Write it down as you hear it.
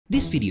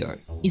This video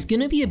is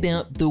going to be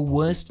about the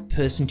worst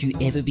person to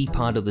ever be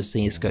part of the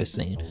CSGO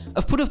scene.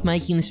 I've put off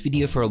making this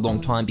video for a long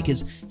time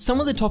because some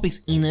of the topics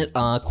in it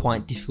are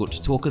quite difficult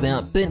to talk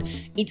about, but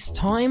it's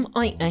time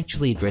I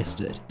actually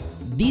addressed it.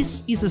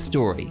 This is a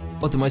story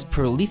of the most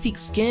prolific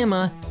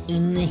scammer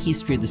in the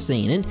history of the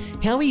scene and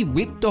how he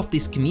ripped off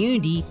this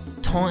community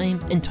time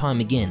and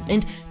time again,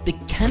 and the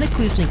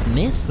cataclysmic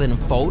mess that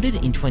unfolded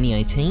in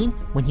 2018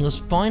 when he was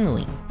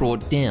finally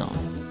brought down.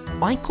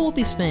 I call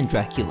this man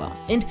Dracula,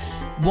 and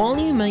while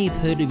you may have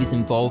heard of his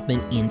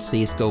involvement in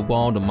CSGO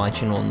Wild on my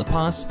channel in the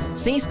past,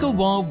 CSGO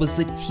Wild was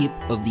the tip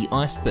of the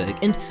iceberg,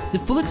 and the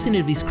full extent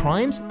of his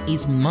crimes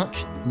is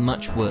much,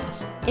 much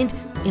worse. And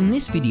in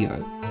this video,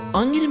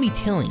 I'm going to be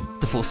telling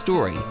the full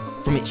story,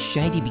 from its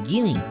shady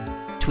beginning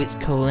to its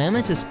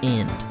calamitous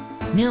end.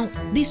 Now,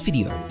 this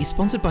video is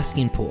sponsored by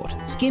Skinport.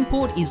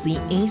 Skinport is the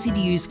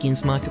easy-to-use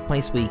skins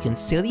marketplace where you can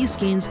sell your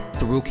skins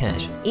for real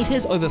cash. It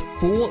has over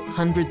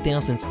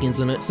 400,000 skins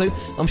on it, so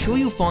I'm sure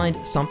you'll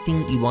find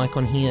something you like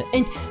on here,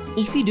 and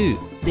if you do,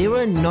 there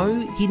are no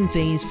hidden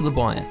fees for the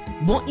buyer.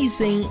 What you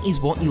see is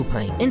what you'll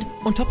pay, and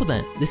on top of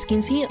that, the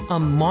skins here are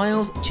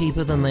miles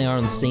cheaper than they are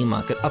on the Steam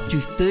market, up to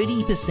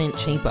 30%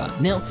 cheaper.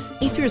 Now,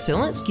 if you're a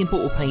seller, Skinport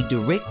will pay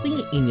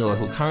directly in your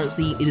local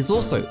currency. It is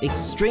also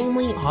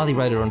extremely highly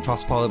rated on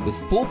Trustpilot with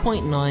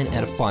 4.9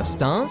 out of 5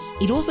 stars.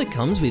 It also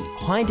comes with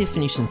high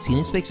definition skin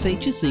inspect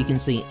features so you can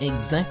see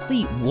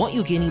exactly what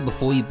you're getting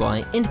before you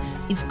buy, and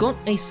it's got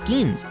a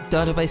skins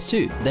database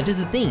too. That is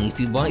the thing, if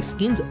you like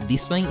skins,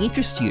 this may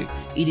interest you.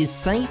 It is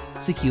safe,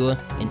 secure,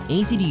 and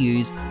easy to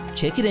use.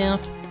 Check it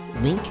out,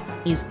 link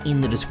is in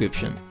the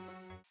description.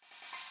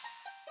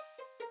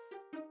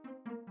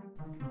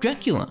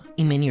 Dracula,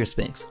 in many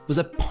respects, was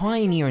a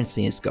pioneer in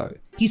CSGO.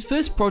 His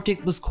first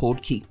project was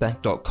called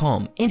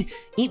Kickback.com, and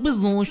it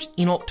was launched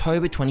in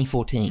October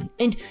 2014.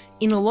 And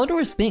in a lot of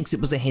respects, it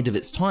was ahead of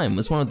its time. It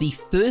was one of the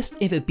first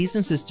ever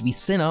businesses to be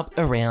set up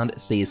around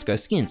CSGO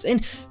skins.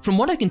 And from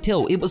what I can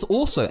tell, it was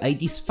also a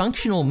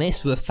dysfunctional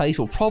mess with a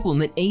fatal problem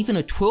that even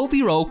a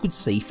 12-year-old could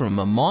see from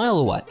a mile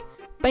away.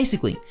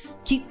 Basically,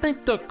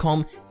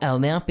 Kickback.com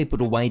allowed people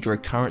to wager a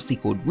currency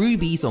called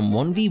rubies on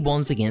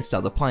 1v1s against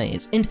other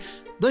players, and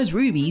those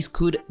rubies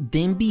could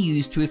then be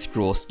used to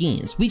withdraw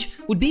skins, which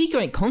would be a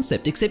great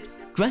concept, except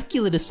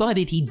Dracula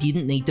decided he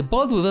didn't need to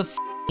bother with a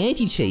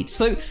anti-cheat,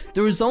 so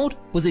the result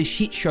was a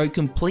shit show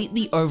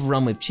completely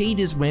overrun with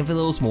cheaters whenever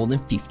there was more than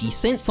 50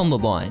 cents on the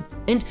line.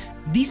 And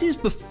this is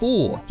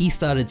before he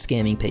started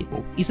scamming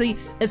people. You see,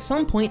 at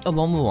some point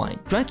along the line,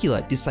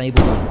 Dracula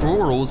disabled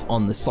withdrawals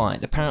on the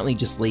site, apparently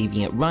just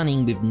leaving it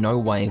running with no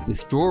way of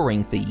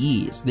withdrawing for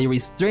years. There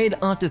is thread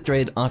after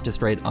thread after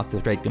thread after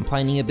thread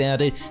complaining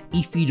about it.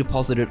 If you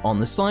deposit it on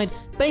the site,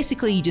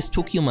 basically he just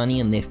took your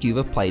money and left you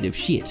with a plate of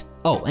shit.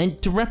 Oh,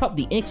 and to wrap up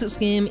the exit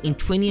scam, in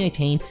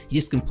 2018, he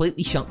just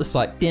completely shut the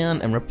site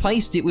down and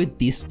replaced it with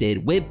this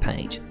dead web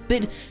page.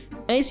 But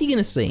as you're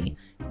gonna see,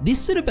 this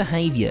sort of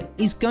behaviour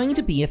is going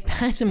to be a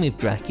pattern with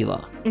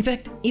Dracula. In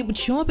fact, it would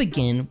show up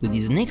again with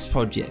his next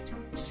project,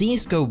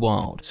 CSGO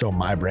Wild. So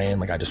my brain,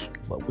 we gotta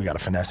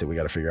finesse it, we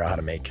gotta figure out how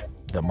to make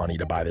the money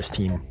to buy this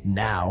team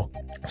now.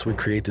 So we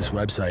create this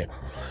website,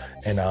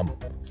 and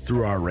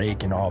through our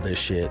rake and all this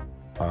shit,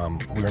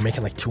 we were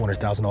making like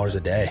 $200,000 a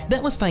day.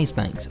 That was FaZe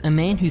Banks, a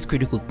man whose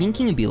critical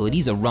thinking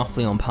abilities are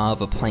roughly on par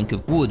with a plank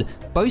of wood,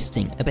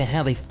 boasting about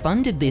how they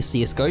funded their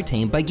CSGO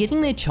team by getting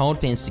their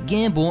child fans to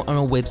gamble on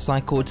a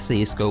website called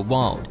CSGO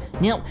Wild.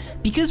 Now,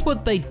 because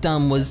what they'd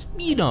done was,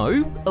 you know,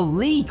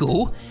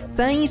 illegal,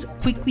 FaZe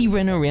quickly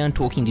ran around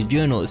talking to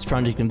journalists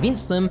trying to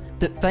convince them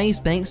that FaZe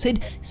Banks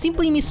had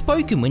simply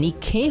misspoken when he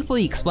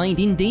carefully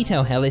explained in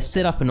detail how they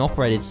set up and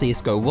operated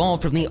CSGO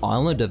Wild from the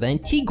island of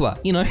Antigua.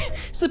 You know,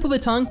 slip of the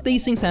tongue,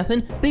 these things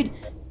happen, but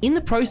in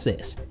the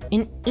process,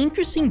 an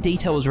interesting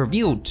detail was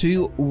revealed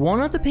to one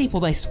of the people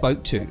they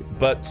spoke to.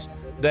 But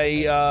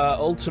they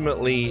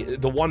ultimately,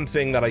 the one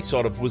thing that I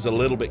sort of was a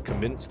little bit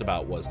convinced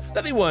about was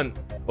that they weren't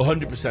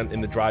 100%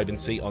 in the driving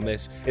seat on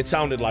this. It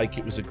sounded like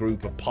it was a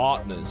group of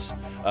partners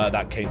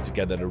that came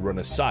together to run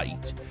a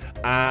site.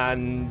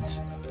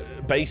 And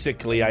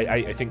basically,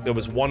 I think there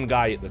was one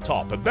guy at the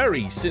top, a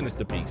very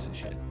sinister piece of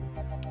shit,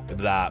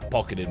 that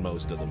pocketed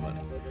most of the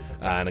money.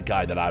 And a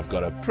guy that I've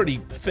got a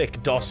pretty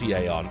thick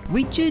dossier on.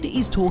 Richard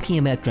is talking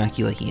about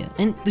Dracula here,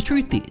 and the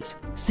truth is,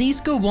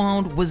 CSGO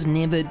Wild was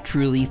never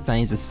truly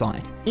FaZe's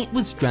site. It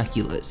was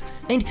Dracula's,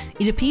 and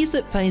it appears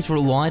that FaZe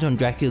relied on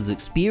Dracula's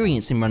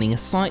experience in running a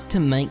site to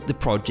make the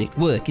project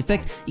work. In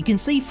fact, you can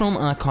see from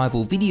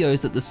archival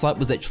videos that the site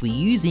was actually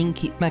using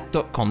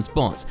Kickback.com's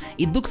bots.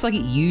 It looks like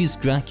it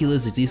used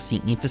Dracula's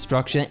existing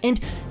infrastructure, and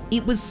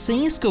it was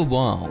CSGO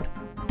Wild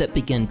that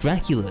began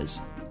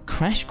Dracula's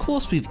crash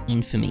course with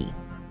infamy.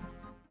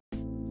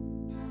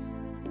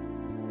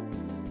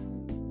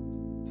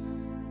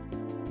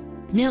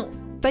 Now,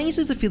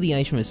 FaZe's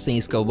affiliation with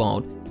CSGO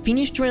Wild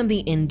finished around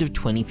the end of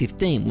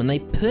 2015 when they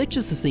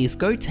purchased the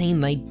CSGO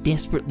team they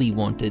desperately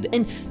wanted,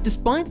 and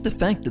despite the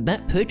fact that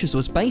that purchase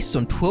was based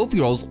on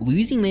 12-year-olds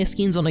losing their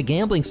skins on a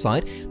gambling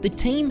site, the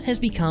team has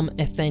become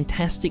a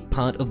fantastic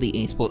part of the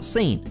esports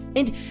scene.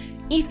 And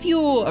if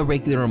you're a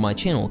regular on my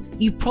channel,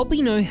 you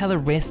probably know how the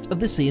rest of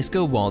the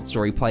CSGO Wild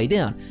story played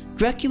out.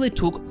 Dracula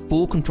took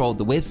full control of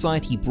the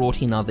website, he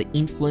brought in other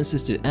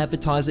influencers to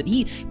advertise it,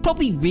 he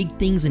probably rigged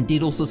things and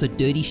did all sorts of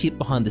dirty shit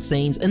behind the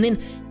scenes, and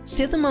then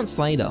 7 months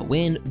later,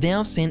 when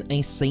Valve sent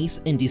a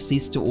cease and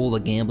desist to all the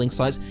gambling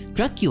sites,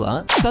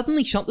 Dracula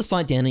suddenly shut the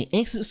site down and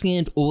exit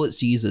scanned all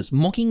its users,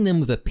 mocking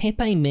them with a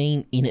Pepe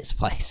meme in its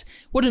place.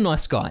 What a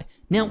nice guy.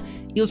 Now,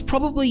 it was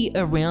probably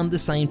around the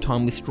same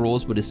time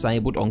withdrawals were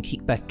disabled on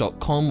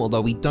Kickback.com,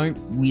 although we don't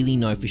really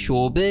know for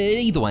sure, but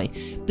either way,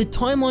 the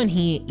timeline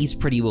here is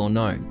pretty well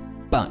known.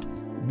 But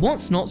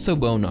what's not so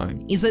well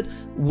known is that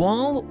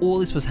while all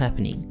this was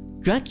happening,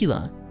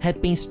 Dracula had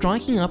been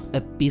striking up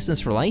a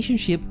business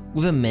relationship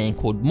with a man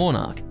called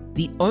Monarch,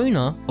 the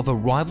owner of a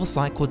rival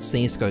site called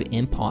CSGO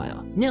Empire.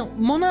 Now,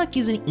 Monarch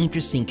is an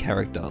interesting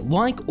character.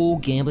 Like all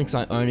gambling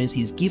site owners,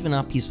 he's given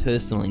up his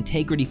personal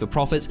integrity for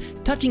profits.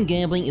 Touching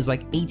gambling is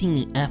like eating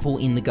the apple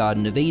in the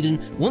Garden of Eden.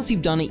 Once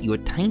you've done it, you are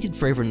tainted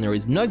forever and there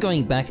is no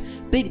going back.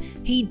 But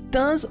he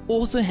does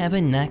also have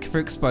a knack for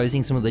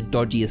exposing some of the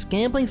dodgiest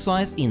gambling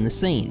sites in the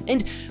scene.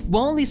 And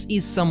while this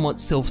is somewhat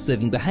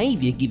self-serving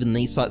behavior given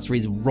these sites are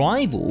his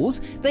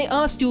rivals, they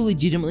are still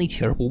legitimately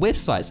terrible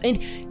websites.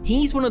 And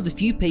he's one of the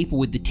few people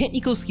with the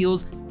technical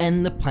skills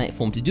and the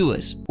platform to do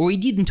it. Or he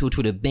did until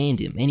Twitter banned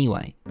him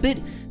anyway.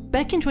 But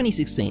back in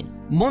 2016,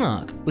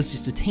 Monarch was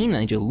just a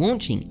teenager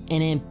launching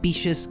an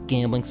ambitious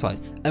gambling site,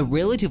 a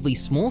relatively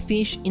small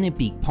fish in a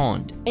big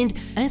pond. And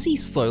as he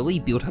slowly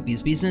built up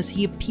his business,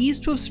 he appears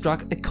to have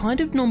struck a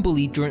kind of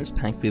non-belligerence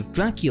pact with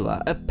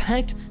Dracula, a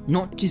pact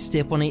not to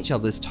step on each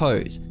other's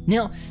toes.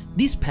 Now,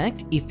 this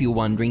pact, if you're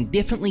wondering,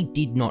 definitely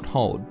did not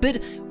hold,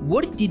 but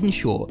what it did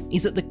ensure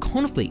is that the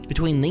conflict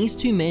between these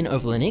two men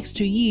over the next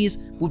 2 years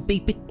would be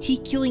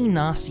particularly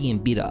nasty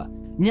and bitter.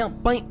 Now,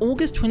 by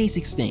August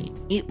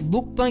 2016, it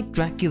looked like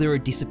Dracula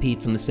had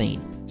disappeared from the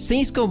scene.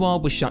 CSGO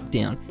Wild was shut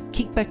down,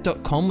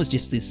 Kickback.com was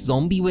just this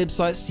zombie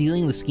website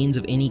stealing the skins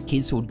of any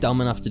kids who were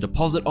dumb enough to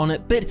deposit on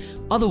it, but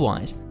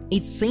otherwise,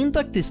 it seemed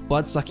like this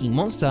blood-sucking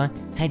monster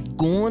had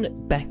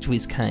gone back to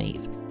his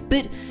cave.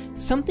 But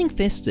something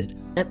festered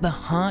at the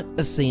heart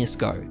of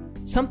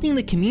CSGO, something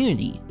the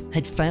community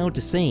had failed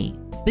to see,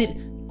 but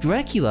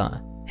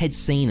Dracula had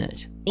seen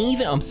it.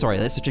 I'm sorry,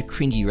 that's such a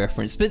cringy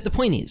reference, but the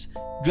point is,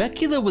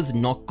 Dracula was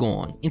not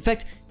gone. In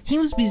fact, he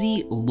was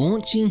busy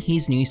launching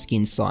his new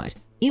skin site.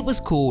 It was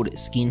called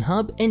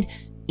Skinhub, and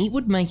it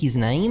would make his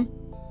name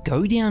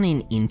go down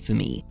in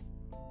infamy.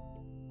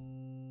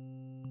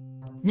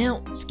 Now,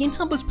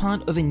 Skinhub was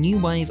part of a new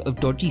wave of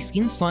dodgy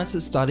skin sites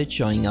that started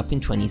showing up in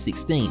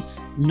 2016,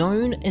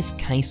 known as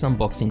case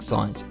unboxing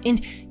sites,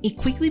 and it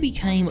quickly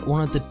became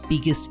one of the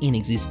biggest in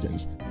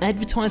existence,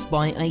 advertised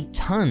by a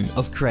ton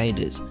of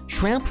creators.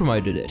 Shroud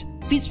promoted it,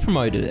 Fitz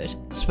promoted it,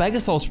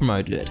 Spagasol's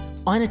promoted it,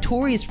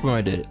 iNotorious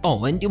promoted it,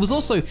 oh, and it was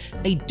also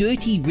a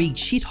dirty rigged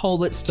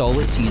shithole that stole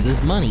its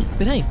users' money.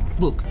 But hey,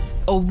 look,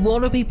 a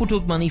lot of people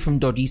took money from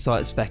dodgy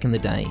sites back in the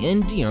day,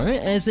 and you know,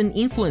 as an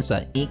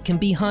influencer, it can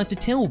be hard to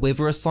tell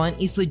whether a site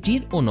is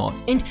legit or not.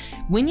 And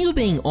when you're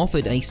being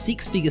offered a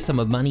six-figure sum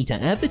of money to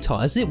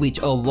advertise it, which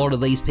a lot of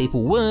these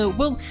people were,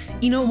 well,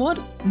 you know what?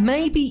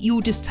 Maybe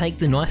you'll just take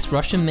the nice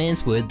Russian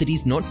man's word that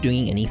he's not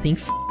doing anything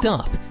f***ed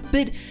up.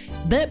 But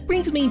that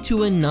brings me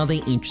to another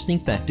interesting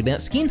fact about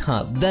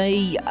Skinhub.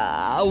 They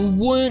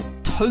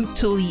weren't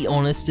totally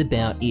honest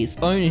about its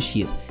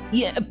ownership.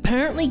 Yeah,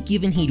 apparently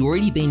given he'd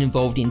already been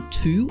involved in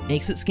 2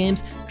 exit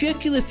scams,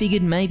 Dracula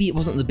figured maybe it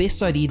wasn't the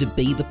best idea to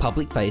be the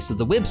public face of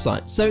the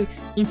website, so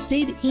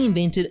instead he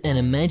invented an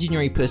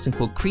imaginary person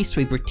called Chris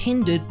who he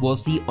pretended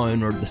was the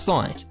owner of the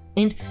site.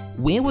 And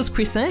where was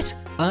Chris at?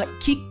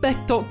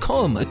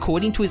 Kickback.com,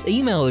 according to his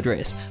email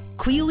address.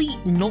 Clearly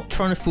not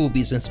trying to fool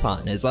business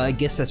partners, I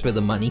guess that's where the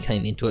money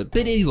came into it.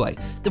 But anyway,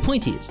 the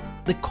point is,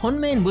 the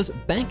conman was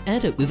back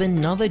at it with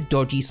another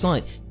dodgy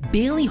site,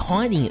 barely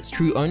hiding its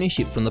true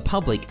ownership from the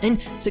public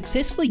and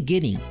successfully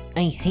getting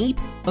a heap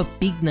of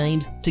big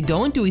names to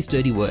go and do his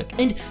dirty work.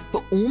 And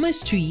for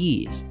almost 2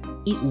 years,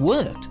 it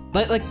worked.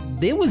 Like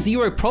there were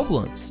 0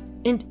 problems.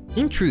 And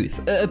in truth,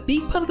 a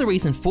big part of the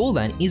reason for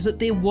that is that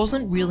there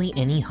wasn't really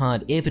any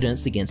hard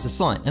evidence against the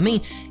site. I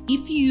mean,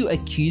 if you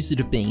accused it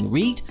of being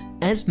rigged,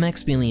 as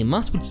Maximilian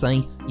Musk would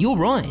say, you're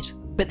right,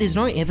 but there's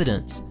no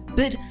evidence.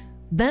 But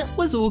that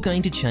was all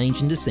going to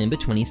change in December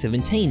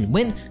 2017,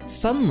 when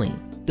suddenly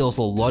there was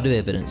a lot of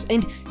evidence,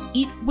 and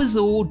it was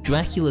all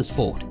Dracula's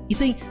fault. You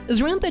see, it was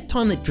around that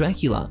time that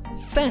Dracula,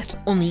 fat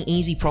on the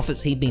easy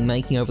profits he'd been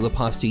making over the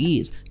past 2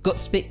 years, got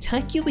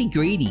spectacularly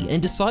greedy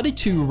and decided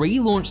to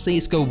relaunch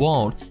CSGO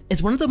Wild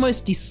as one of the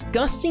most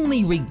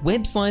disgustingly rigged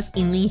websites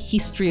in the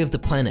history of the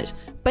planet.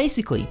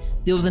 Basically,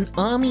 there was an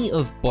army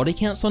of bot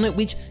accounts on it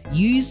which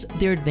used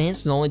their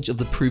advanced knowledge of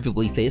the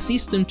provably fair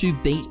system to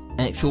beat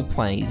actual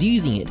players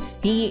using it.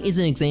 Here is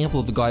an example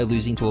of a guy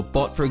losing to a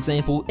bot, for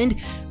example, and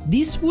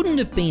this wouldn't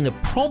have been a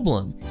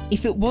problem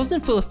if it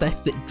wasn't for the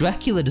fact that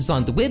Dracula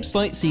designed the website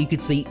website so you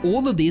could see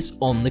all of this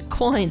on the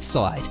client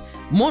side.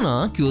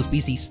 Monarch, who was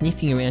busy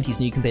sniffing around his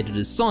new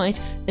competitor's site,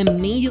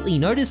 immediately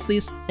noticed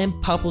this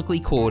and publicly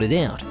called it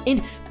out.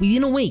 And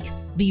within a week,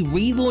 the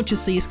relaunch of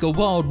CSGO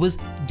Wild was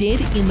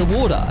dead in the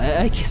water.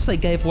 I guess they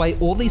gave away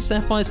all these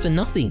sapphires for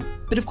nothing.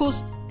 But of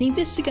course, the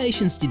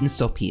investigations didn't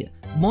stop here.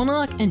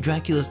 Monarch and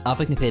Dracula's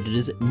other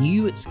competitors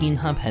knew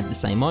Skinhub had the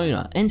same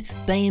owner, and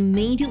they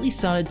immediately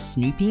started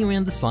snooping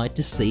around the site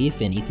to see if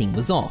anything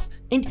was off.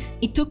 And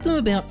it took them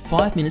about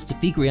 5 minutes to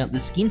figure out that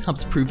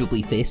Skinhub's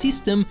provably fair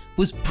system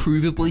was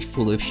provably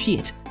full of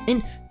shit.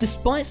 And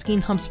despite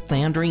Skinhub's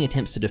floundering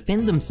attempts to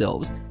defend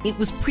themselves, it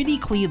was pretty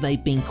clear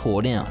they'd been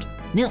caught out.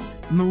 Now,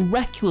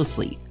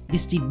 miraculously,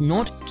 this did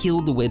not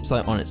kill the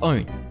website on its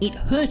own. It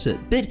hurt it,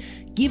 but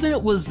given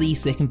it was the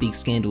second big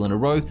scandal in a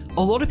row,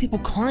 a lot of people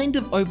kind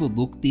of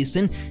overlooked this,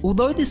 and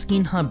although the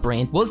Skinhub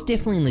brand was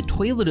definitely in the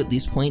toilet at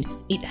this point,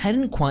 it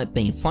hadn't quite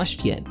been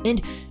flushed yet.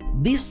 And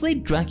this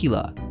led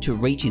Dracula to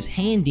reach his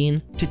hand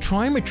in to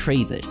try and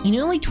retrieve it. In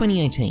early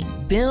 2018,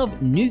 Valve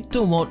nuked a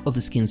lot of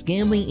the skins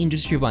gambling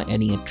industry by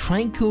adding a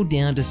trade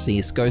cooldown to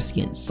CSGO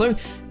skins, so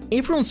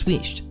everyone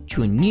switched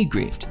to a new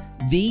grift,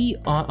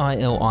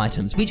 VRIL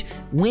items, which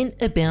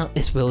went about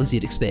as well as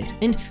you'd expect.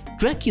 And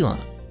Dracula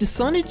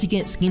decided to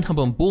get Skinhub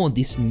on board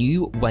this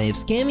new way of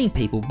scamming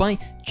people by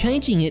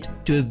changing it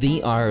to a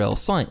VRL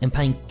site and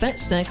paying fat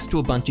stacks to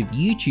a bunch of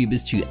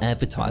YouTubers to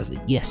advertise it.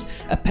 Yes,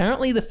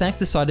 apparently the fact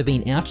the site had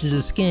been outed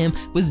as a scam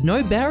was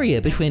no barrier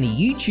between a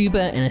YouTuber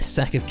and a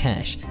sack of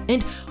cash.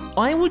 And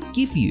I would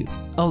give you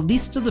a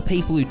list of the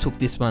people who took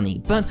this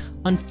money, but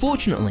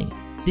unfortunately,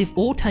 they've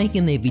all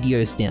taken their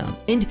videos down,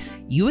 and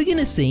you are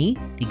gonna see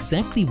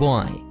exactly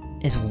why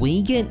as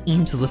we get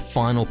into the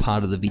final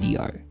part of the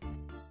video.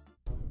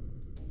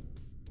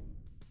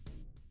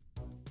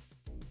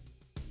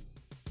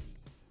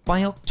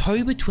 By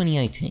October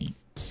 2018,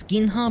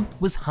 Skinhub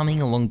was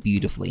humming along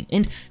beautifully,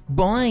 and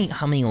by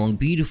humming along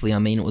beautifully I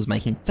mean it was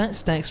making fat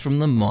stacks from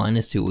the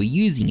miners who were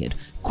using it.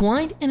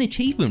 Quite an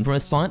achievement for a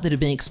site that had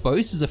been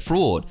exposed as a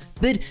fraud,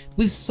 but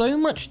with so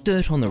much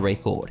dirt on the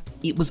record,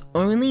 it was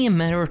only a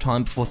matter of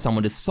time before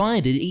someone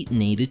decided it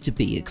needed to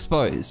be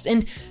exposed,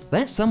 and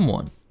that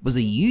someone was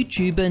a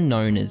YouTuber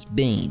known as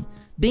Bean.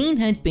 Bean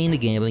had been a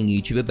gambling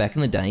YouTuber back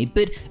in the day,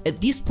 but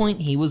at this point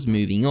he was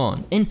moving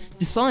on, and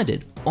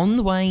decided on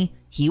the way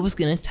he was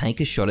going to take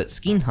a shot at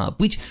Skinhub,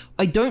 which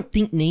I don't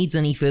think needs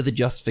any further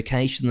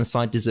justification. The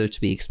site deserves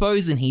to be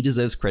exposed and he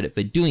deserves credit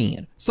for doing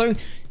it. So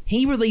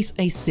he released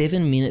a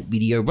 7-minute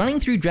video running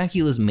through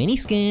Dracula's many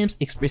scams,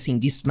 expressing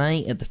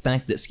dismay at the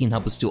fact that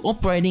Skinhub was still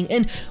operating,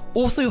 and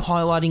also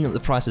highlighting that the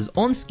prices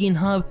on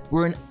Skinhub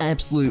were an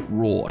absolute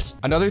rort.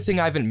 Another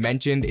thing I haven't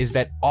mentioned is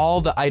that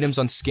all the items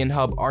on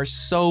Skinhub are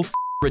so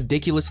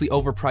ridiculously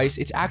overpriced,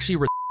 it's actually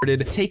retarded.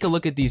 Take a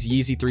look at these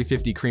Yeezy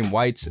 350 cream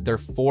whites. They're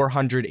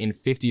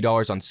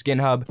 $450 on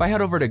Skinhub. If I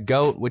head over to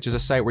GOAT, which is a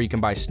site where you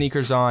can buy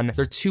sneakers on,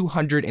 they're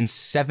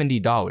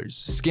 $270.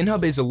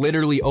 Skinhub is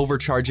literally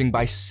overcharging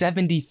by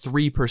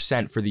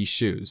 73% for these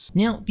shoes.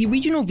 Now, the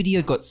original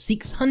video got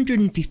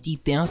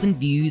 650,000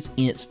 views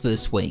in its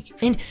first week,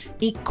 and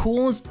it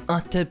caused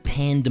utter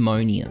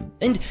pandemonium.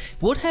 And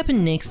what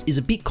happened next is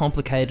a bit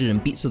complicated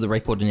and bits of the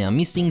record are now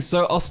missing,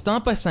 so I'll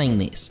start by saying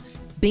this.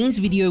 Bean's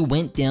video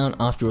went down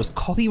after it was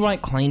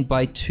copyright claimed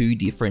by 2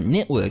 different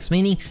networks,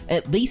 meaning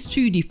at least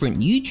 2 different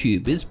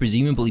YouTubers,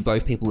 presumably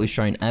both people who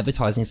shown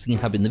advertising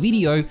Skinhub in the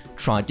video,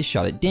 tried to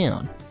shut it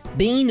down.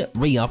 Bean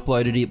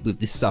re-uploaded it with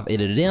this stuff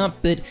edited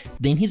out, but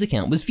then his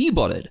account was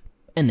viewbotted,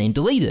 and then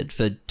deleted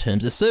for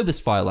terms of service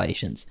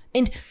violations.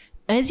 And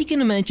as you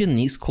can imagine,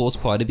 this caused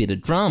quite a bit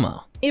of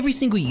drama. Every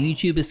single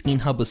YouTuber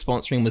Skinhub was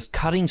sponsoring was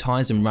cutting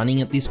ties and running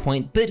at this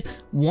point, but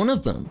one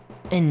of them,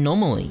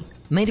 Anomaly,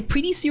 made a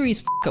pretty serious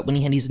fuck up when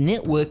he had his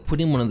network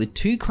put in one of the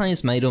 2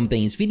 claims made on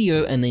Bean's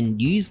video and then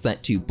used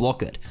that to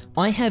block it.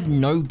 I have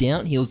no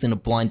doubt he was in a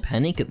blind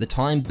panic at the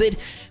time, but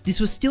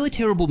this was still a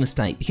terrible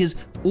mistake because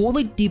all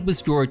it did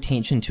was draw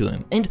attention to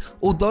him. And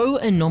although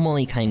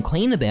Anomaly came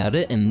clean about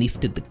it and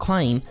lifted the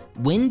claim,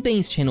 when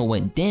Bean's channel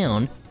went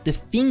down, the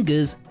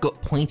fingers got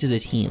pointed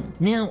at him.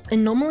 Now,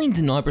 Anomaly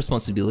denied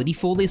responsibility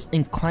for this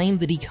and claimed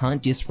that he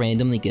can't just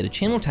randomly get a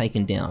channel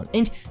taken down,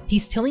 and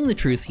he's telling the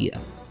truth here.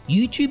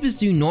 YouTubers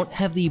do not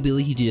have the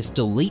ability to just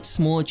delete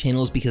smaller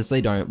channels because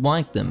they don't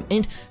like them,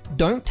 and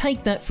don't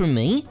take that from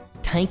me,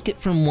 take it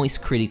from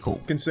Moist Critical.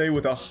 I can say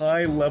with a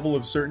high level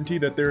of certainty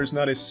that there is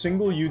not a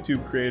single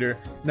YouTube creator,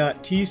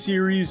 not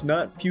T-Series,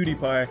 not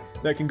PewDiePie,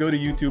 that can go to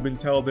YouTube and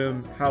tell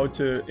them how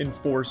to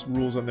enforce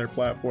rules on their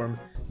platform.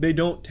 They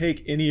don't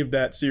take any of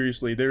that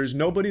seriously. There is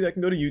nobody that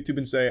can go to YouTube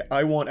and say,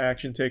 I want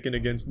action taken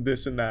against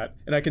this and that.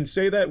 And I can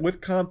say that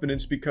with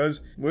confidence because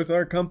with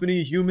our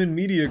company, Human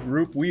Media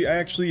Group, we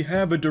actually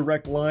have a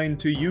direct line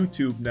to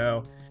YouTube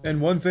now.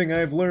 And one thing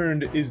I've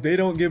learned is they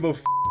don't give a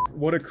f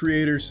what a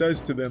creator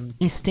says to them.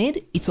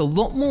 Instead, it's a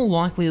lot more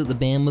likely that the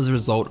ban was a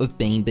result of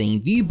being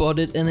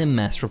view-botted and then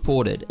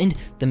mass-reported, and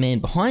the man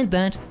behind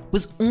that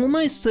was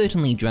almost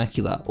certainly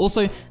Dracula.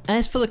 Also,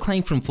 as for the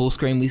claim from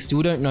Fullscreen, we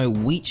still don't know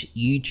which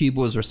YouTuber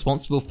was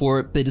responsible for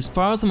it, but as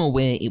far as I'm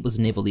aware, it was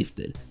never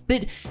lifted.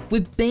 But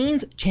with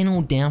Bean's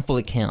channel down for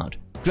the count,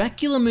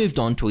 Dracula moved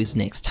on to his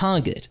next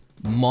target,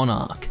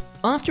 Monarch.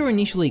 After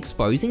initially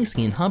exposing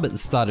Skinhub at the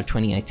start of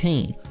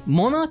 2018,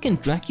 Monarch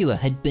and Dracula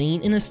had been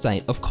in a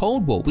state of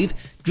Cold War, with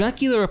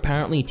Dracula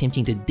apparently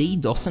attempting to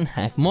DDoS and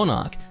hack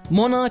Monarch.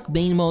 Monarch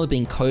meanwhile had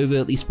been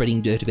covertly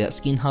spreading dirt about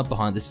Skinhub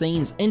behind the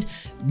scenes, and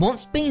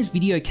once Bean's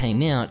video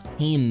came out,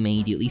 he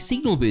immediately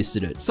signal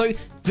boosted it. So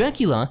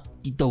Dracula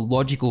did the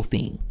logical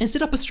thing and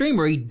set up a stream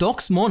where he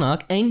doxed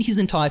Monarch and his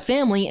entire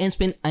family and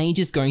spent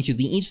ages going through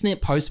the internet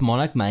post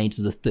Monarch made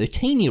as a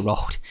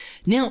 13-year-old.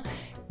 Now,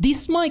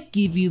 this might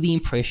give you the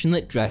impression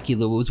that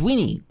Dracula was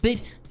winning,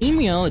 but in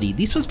reality,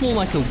 this was more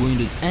like a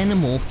wounded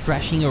animal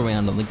thrashing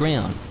around on the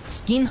ground.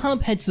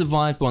 Skinhub had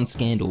survived one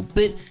scandal,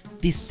 but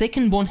this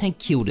second one had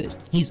killed it.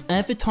 His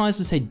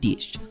advertisers had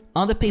ditched.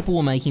 Other people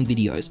were making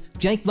videos.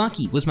 Jake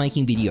Lucky was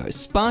making videos.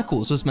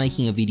 Sparkles was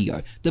making a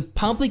video. The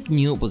public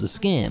knew it was a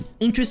scam.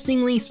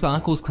 Interestingly,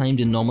 Sparkles claimed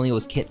Anomaly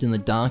was kept in the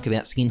dark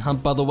about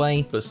Skinhub, by the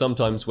way. But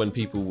sometimes when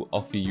people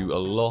offer you a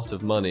lot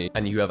of money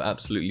and you have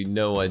absolutely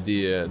no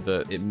idea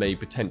that it may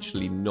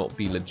potentially not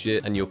be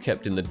legit and you're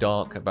kept in the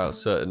dark about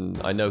certain,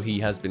 I know he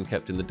has been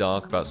kept in the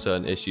dark about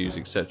certain issues,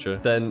 etc.,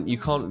 then you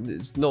can't,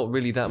 it's not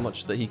really that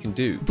much that he can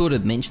do. Thought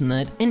I'd mention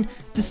that, and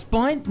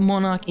despite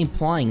Monarch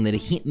implying that a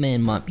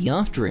hitman might be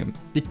after him,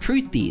 the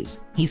truth is,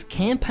 his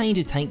campaign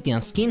to take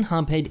down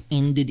Skinhub had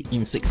ended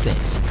in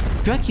success.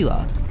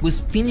 Dracula was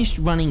finished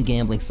running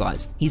gambling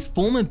sites. His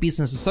former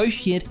business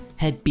associate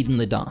had bitten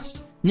the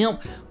dust. Now,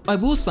 I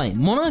will say,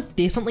 Monarch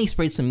definitely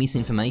spread some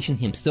misinformation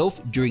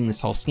himself during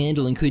this whole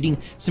scandal, including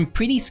some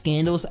pretty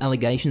scandalous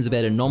allegations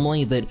about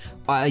Anomaly that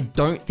I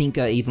don't think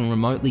are even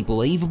remotely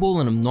believable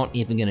and I'm not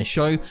even going to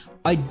show.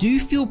 I do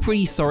feel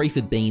pretty sorry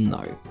for Bean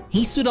though.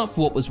 He stood up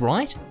for what was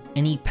right,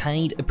 and he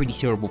paid a pretty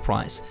terrible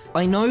price.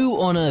 I know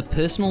on a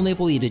personal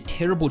level he had a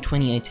terrible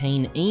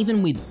 2018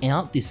 even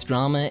without this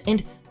drama,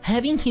 and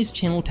having his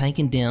channel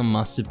taken down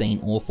must have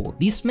been awful.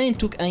 This man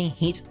took a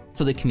hit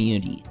for the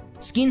community.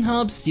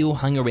 Skinhub still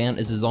hung around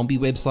as a zombie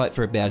website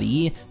for about a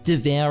year,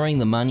 devouring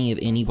the money of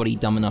anybody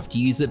dumb enough to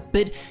use it,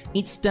 but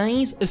its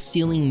days of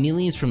stealing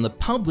millions from the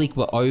public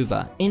were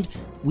over, and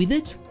with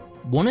it,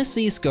 one of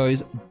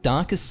CSGO's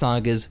darkest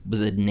sagas was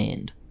at an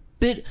end.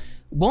 But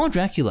while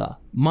Dracula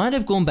might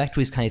have gone back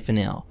to his cave for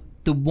now,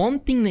 the one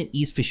thing that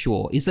is for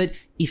sure is that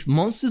if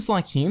monsters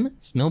like him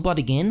smell blood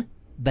again,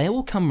 they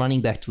will come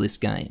running back to this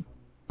game.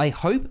 I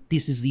hope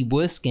this is the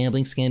worst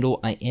gambling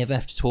scandal I ever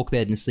have to talk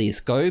about in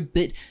CSGO,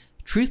 but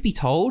truth be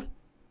told,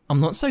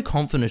 I'm not so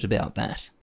confident about that.